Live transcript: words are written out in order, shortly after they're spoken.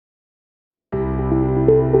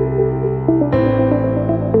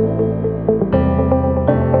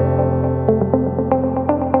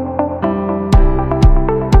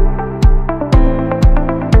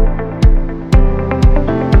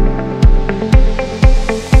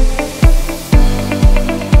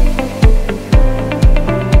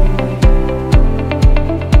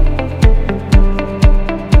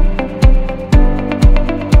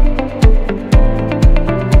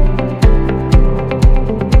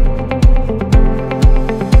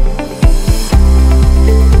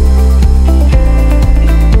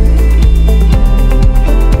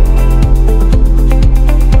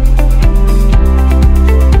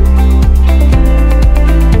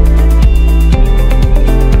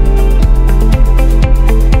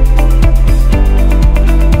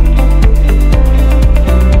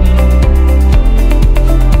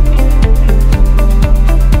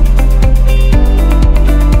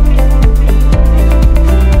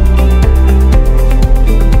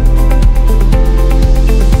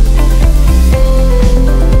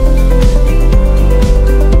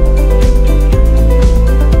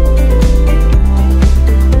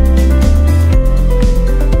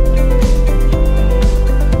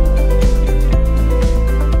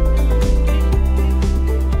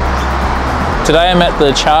Today I'm at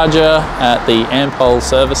the charger at the Ampol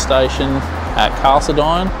service station at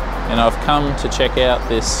Carseldine, and I've come to check out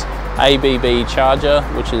this ABB charger,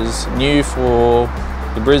 which is new for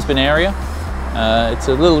the Brisbane area. It's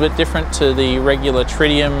a little bit different to the regular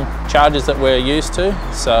tritium chargers that we're used to,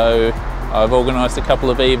 so I've organised a couple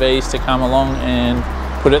of EVs to come along and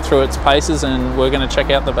put it through its paces, and we're going to check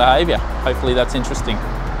out the behaviour. Hopefully that's interesting.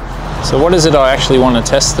 So what is it I actually want to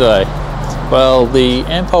test today? Well, the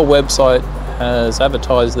Ampol website has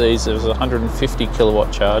advertised these as a 150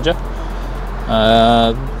 kilowatt charger.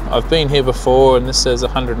 I've been here before and this says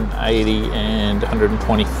 180 and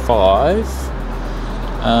 125.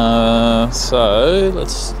 So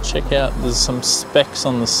let's check out, there's some specs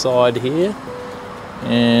on the side here,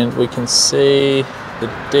 and we can see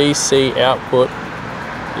the DC output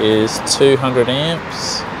is 200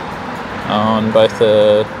 amps on both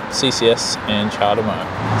the CCS and charter mode.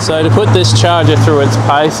 So to put this charger through its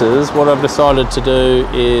paces, what I've decided to do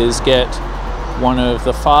is get one of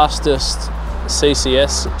the fastest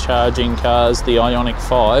CCS charging cars, the Ioniq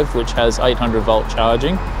 5, which has 800 volt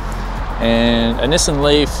charging, and a Nissan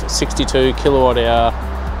Leaf 62 kilowatt hour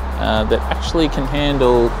that actually can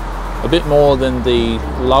handle a bit more than the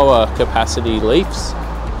lower capacity Leafs.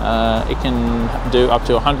 It can do up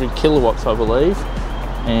to 100 kilowatts, I believe,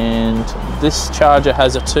 and this charger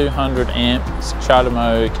has a 200 amp charter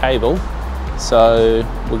mode cable, so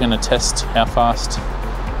we're going to test how fast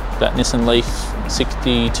that Nissan Leaf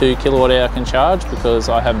 62 kilowatt hour can charge, because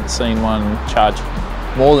I haven't seen one charge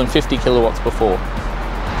more than 50 kilowatts before.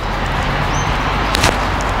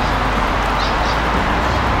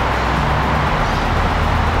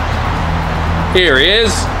 Here he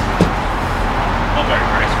is. Not very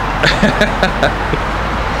graceful.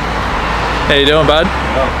 How you doing, bud?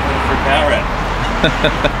 Oh, put it for power out.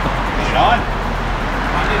 Put it on. I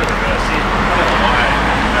need to reverse it. Oh,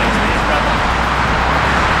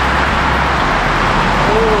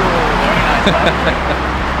 very nice.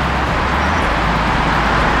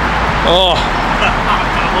 Oh.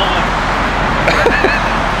 Come on.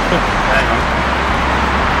 Hang on.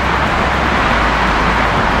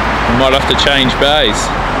 I might have to change bays.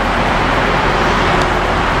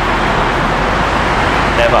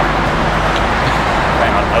 Never.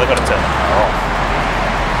 Hang on, I've got to turn the car off.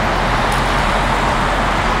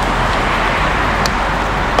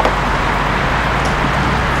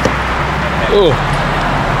 Ooh.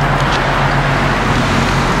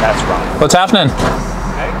 That's wrong. What's happening?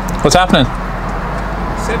 Okay. What's happening?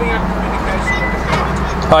 Setting up communication with the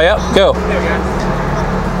car. Oh, yeah, cool. There we go.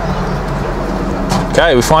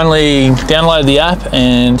 Okay, we finally downloaded the app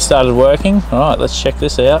and started working. All right, let's check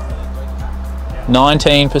this out.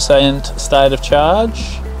 19% state of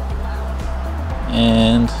charge,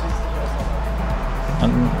 and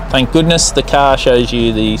thank goodness the car shows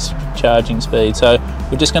you the charging speed. So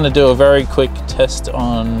we're just going to do a very quick test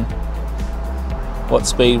on what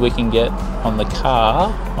speed we can get on the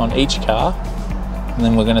car, on each car, and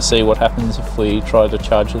then we're going to see what happens if we try to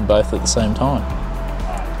charge them both at the same time.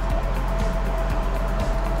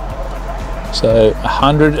 So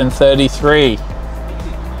 133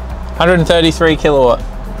 kilowatt.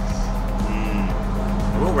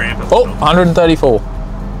 We'll ramp it. Oh, 134.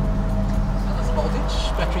 That's voltage,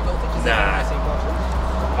 battery voltage. Is Nah.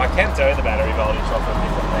 I can turn the battery voltage off a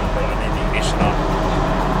different thing, but I need the ignition on.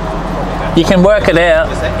 You can work it out.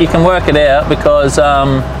 You can work it out because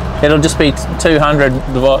it'll just be 200.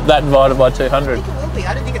 That divided by 200. I think it will be.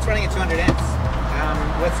 I don't think it's running at 200 amps.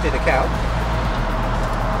 Let's do the calc.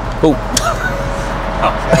 Oh. So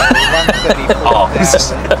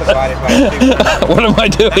 134,000 divided by 200. What am I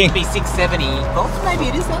doing? That would be 670 volts. Maybe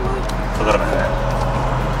it is that way. Forgot about that.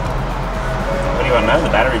 What do you want to know? The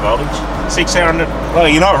battery voltage? 600. Well,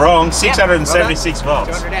 you're not wrong. 676 volts.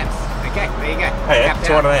 200 amps. Okay, there you go. Hey, yeah,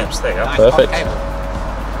 200 amps. There you go. Nice. Perfect.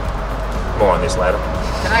 More on this later.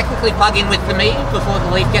 Can I quickly plug in with me before the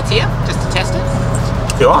Leaf gets here, just to test it?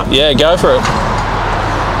 If you want. Yeah, go for it.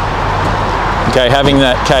 Okay, having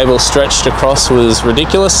that cable stretched across was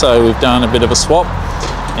ridiculous, so we've done a bit of a swap,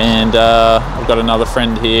 and we've got another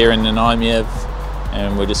friend here in an IMEV,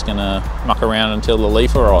 and we're just gonna muck around until the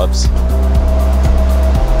Leaf arrives.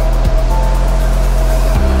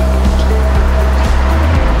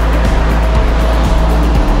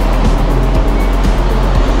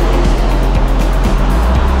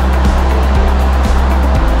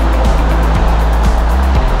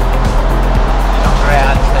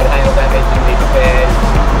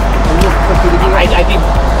 I did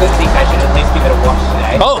think I should at least give it a wash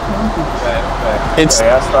today. Oh!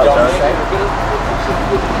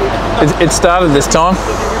 It started this time. No,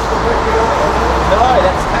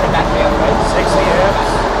 that's kind of battery upgrade. 60 amps.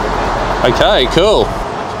 Okay, cool.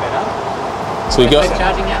 So we got, both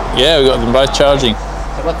charging now? yeah, we got them both charging.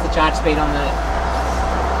 So what's the charge speed on the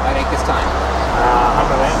Ioniq this time?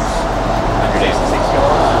 100 amps. 100 amps, 6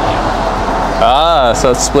 kilowatts. Ah,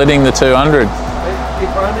 so it's splitting the 200.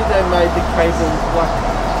 If only they made the cable like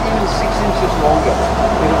even 6 inches longer.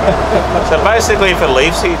 So basically, if it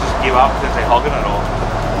leaves you, just give up because they're hogging it all.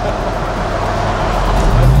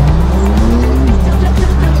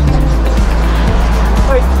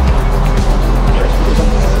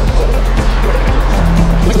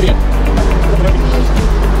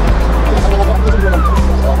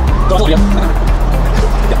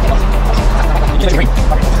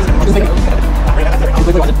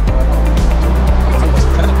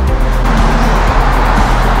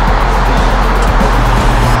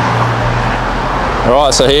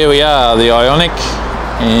 Alright, so here we are, the Ioniq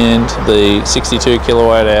and the 62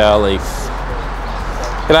 kilowatt hour Leaf.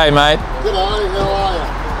 G'day mate. G'day, how are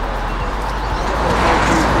you?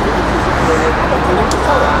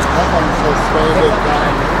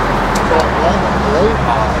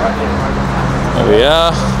 There we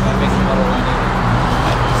are.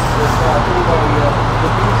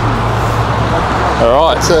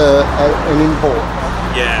 Alright. It's an import.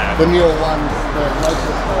 Yeah. The newer ones, the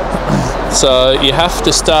latest. So you have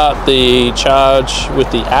to start the charge with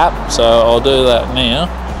the app, so I'll do that now.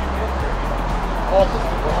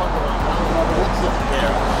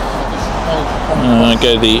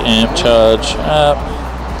 Go to the Amp Charge app.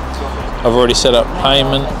 I've already set up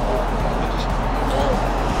payment.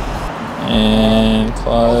 And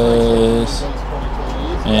close.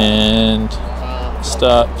 And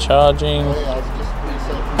start charging.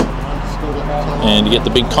 And you get the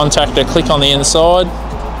big contactor, click on the inside.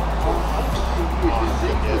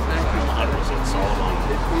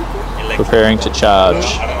 Preparing to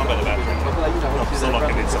charge.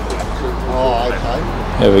 Oh, okay.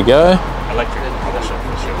 There we go.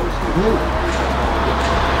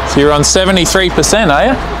 So you're on 73%, are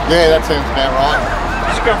you? Yeah, that sounds about right.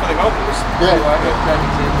 Just go for the golf course. Yeah.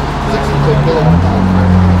 62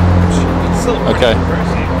 kilowatts. It's still pretty Okay.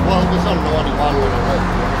 impressive. Well, it was on 91 when I left.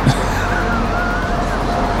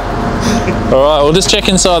 Alright, we'll just check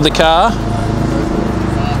inside the car.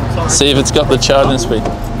 See if it's got the charging speed.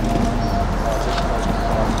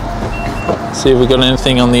 See if we've got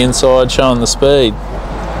anything on the inside showing the speed.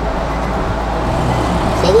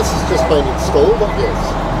 So this has just been installed, I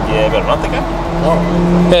guess. Yeah, about a month ago. Oh,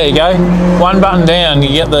 There you go. One button down, you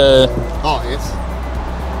get the... oh yes.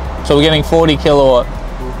 So we're getting 40 kilowatt.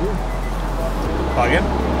 Oh, again?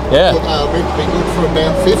 Yeah. Well, meant to be good for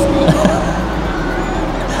about 50.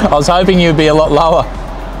 I was hoping you'd be a lot lower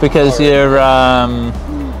because you're...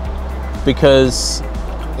 because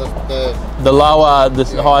the lower, the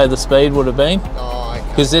higher the speed would have been. Oh, okay.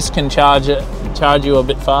 Because this can charge you a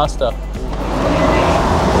bit faster.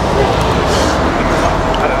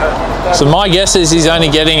 So my guess is he's only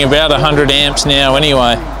getting about 100 amps now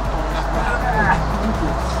anyway.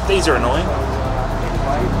 These are annoying.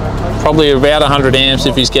 Probably about 100 amps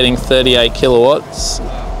if he's getting 38 kilowatts.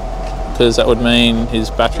 Because that would mean his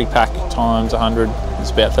battery pack times 100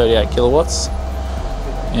 is about 38 kilowatts.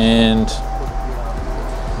 And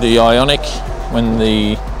the Ioniq, when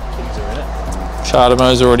the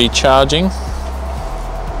Chardamo's already charging.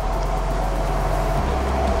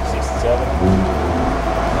 67.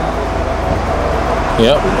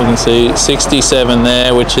 Yep, we can see 67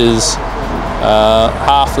 there, which is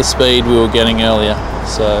half the speed we were getting earlier.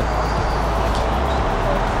 So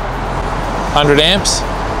 100 amps.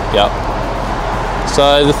 Yep.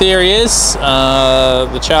 So the theory is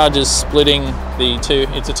the charger's splitting the two.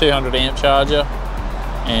 It's a 200 amp charger,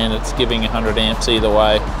 and it's giving 100 amps either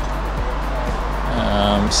way.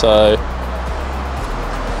 So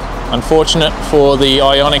unfortunate for the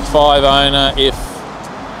Ioniq 5 owner if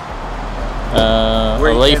a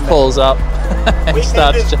leaf pulls up and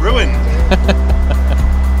starts to ruined.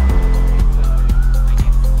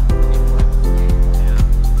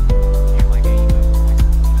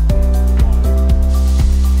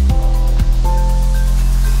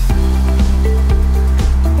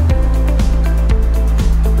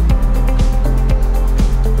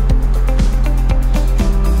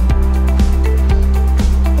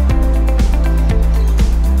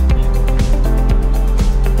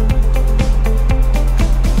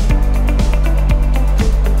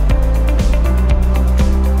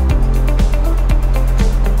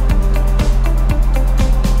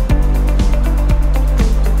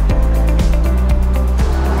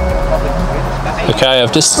 Okay,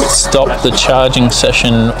 I've just stopped the charging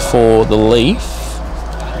session for the Leaf.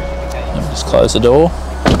 Let me just close the door.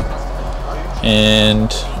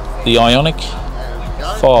 And the Ioniq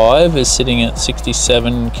 5 is sitting at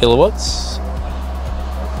 67 kilowatts.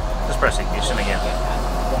 Just press ignition again.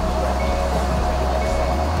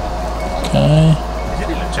 Okay. Is it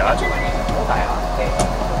even charging?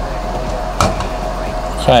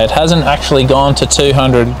 Okay, it hasn't actually gone to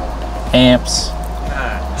 200 amps.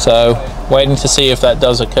 No. So, waiting to see if that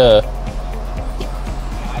does occur.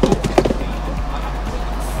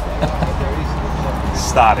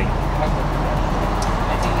 Starting.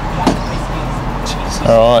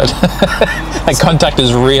 Alright. That contact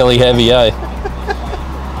is really heavy, eh?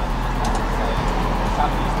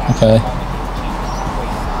 Okay.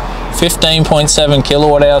 15.7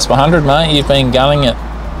 kilowatt hours per 100, mate. You've been gunning it.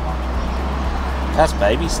 That's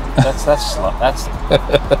babies. That's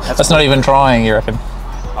That's not even trying, you reckon?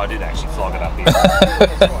 I did actually flog it up here.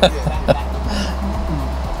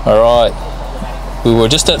 Alright. We were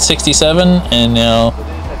just at 67 and now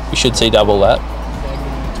we should see double that.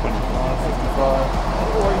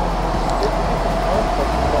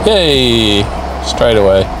 25. Yay! Straight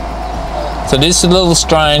away. So it is a little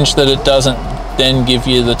strange that it doesn't then give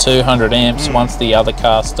you the 200 amps once the other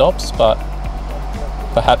car stops, but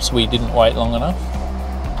perhaps we didn't wait long enough.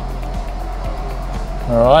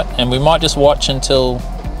 Alright, and we might just watch until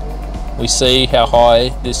we see how high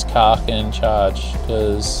this car can charge,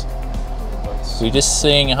 because we're just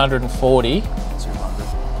seeing 140.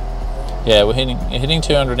 200. Yeah, we're hitting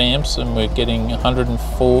 200 amps and we're getting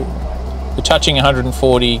 104. We're touching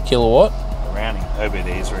 140 kilowatt. Rounding.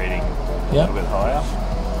 OBD is reading a Yeah. little bit higher.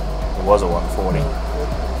 It was a 140.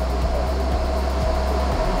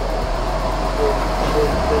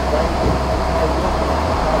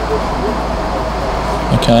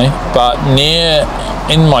 Okay, but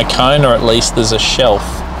in my Kona at least, there's a shelf.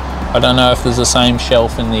 I don't know if there's the same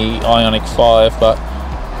shelf in the Ioniq 5, but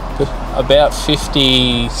about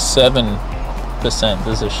 57%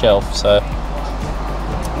 there's a shelf. So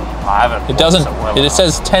I haven't. it doesn't. Well It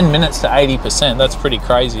says 10 minutes to 80%. That's pretty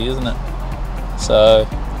crazy, isn't it? So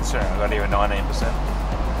Sorry, I got here at 19%.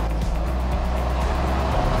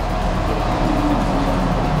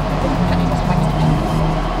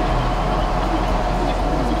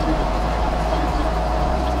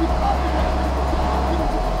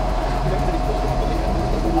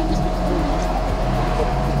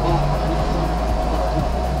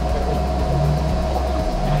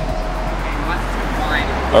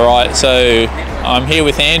 all right, so I'm here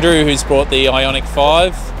with Andrew, who's brought the Ioniq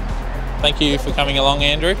 5. Thank you for coming along,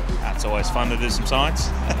 Andrew. It's always fun to do some science.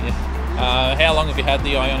 How long have you had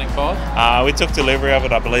the Ioniq 5? We took delivery of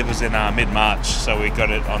it, I believe it was in mid-March, so we got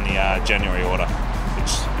it on the January order.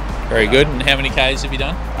 Which, Very good. And how many Ks have you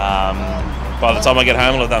done? by the time I get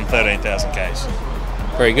home, I'll have done 13,000 Ks.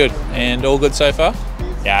 Very good. And all good so far?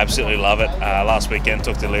 Yeah, I absolutely love it. Last weekend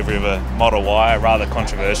took delivery of a Model Y, rather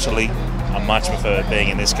controversially. I much prefer being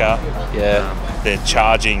in this car. Yeah. The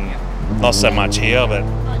charging, not so much here, but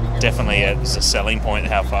definitely it's a selling point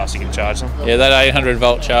how fast you can charge them. Yeah, that 800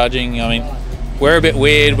 volt charging, I mean, we're a bit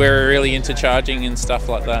weird, we're really into charging and stuff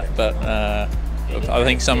like that, but I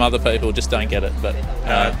think some other people just don't get it. But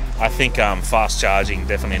I think fast charging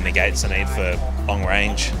definitely negates the need for long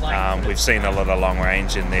range. We've seen a lot of long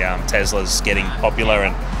range in the Teslas getting popular,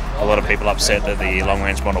 and a lot of people upset that the long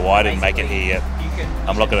range Model Y didn't make it here yet.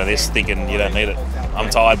 I'm looking at this thinking you don't need it. I'm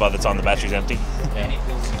tired by the time the battery's empty. yeah.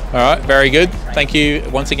 All right, very good. Thank you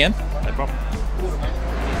once again. No problem.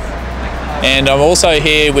 And I'm also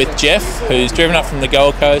here with Jeff, who's driven up from the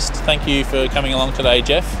Gold Coast. Thank you for coming along today,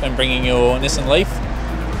 Jeff, and bringing your Nissan Leaf.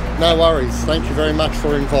 No worries. Thank you very much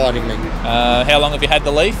for inviting me. How long have you had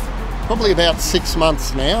the Leaf? Probably about 6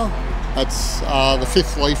 months now. It's the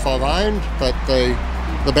 5th Leaf I've owned, but the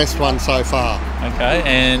best one so far. Okay,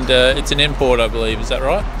 and it's an import, I believe, is that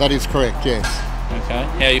right? That is correct, yes. Okay,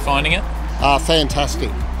 how are you finding it? Fantastic.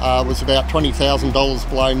 It was about $20,000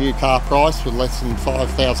 below new car price with less than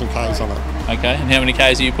 5,000 Ks on it. Okay, and how many Ks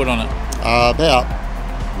have you put on it? About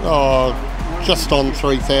just on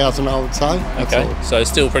 3,000, I would say. That's Okay, all. so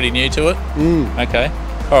still pretty new to it? Mm. Okay.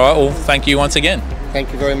 All right, well, thank you once again.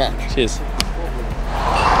 Thank you very much. Cheers.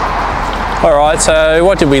 All right, so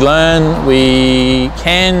what did we learn? We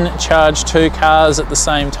can charge 2 cars at the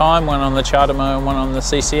same time, one on the Chartamo and one on the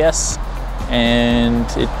CCS, and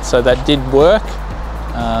so that did work.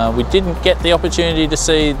 We didn't get the opportunity to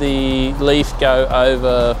see the Leaf go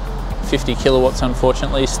over 50 kilowatts,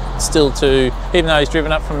 unfortunately. Still too, even though he's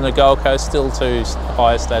driven up from the Gold Coast, still too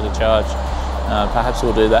high a state of charge. Perhaps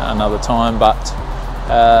we'll do that another time, but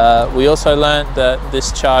we also learnt that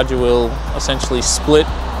this charger will essentially split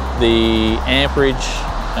the amperage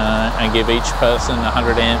and give each person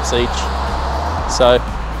 100 amps each. So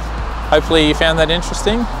hopefully you found that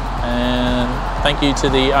interesting, And thank you to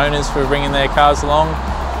the owners for bringing their cars along,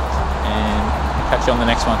 and catch you on the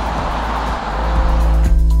next one.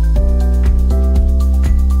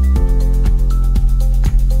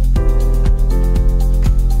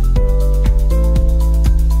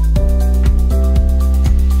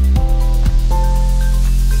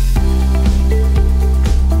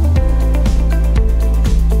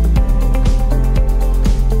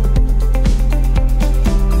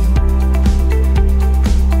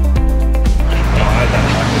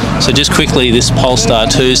 So just quickly, this Polestar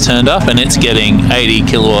 2's turned up and it's getting 80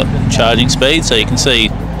 kilowatt charging speed. So you can see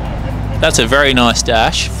that's a very nice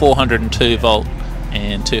dash, 402 volt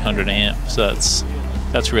and 200 amp. So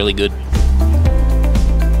that's really good.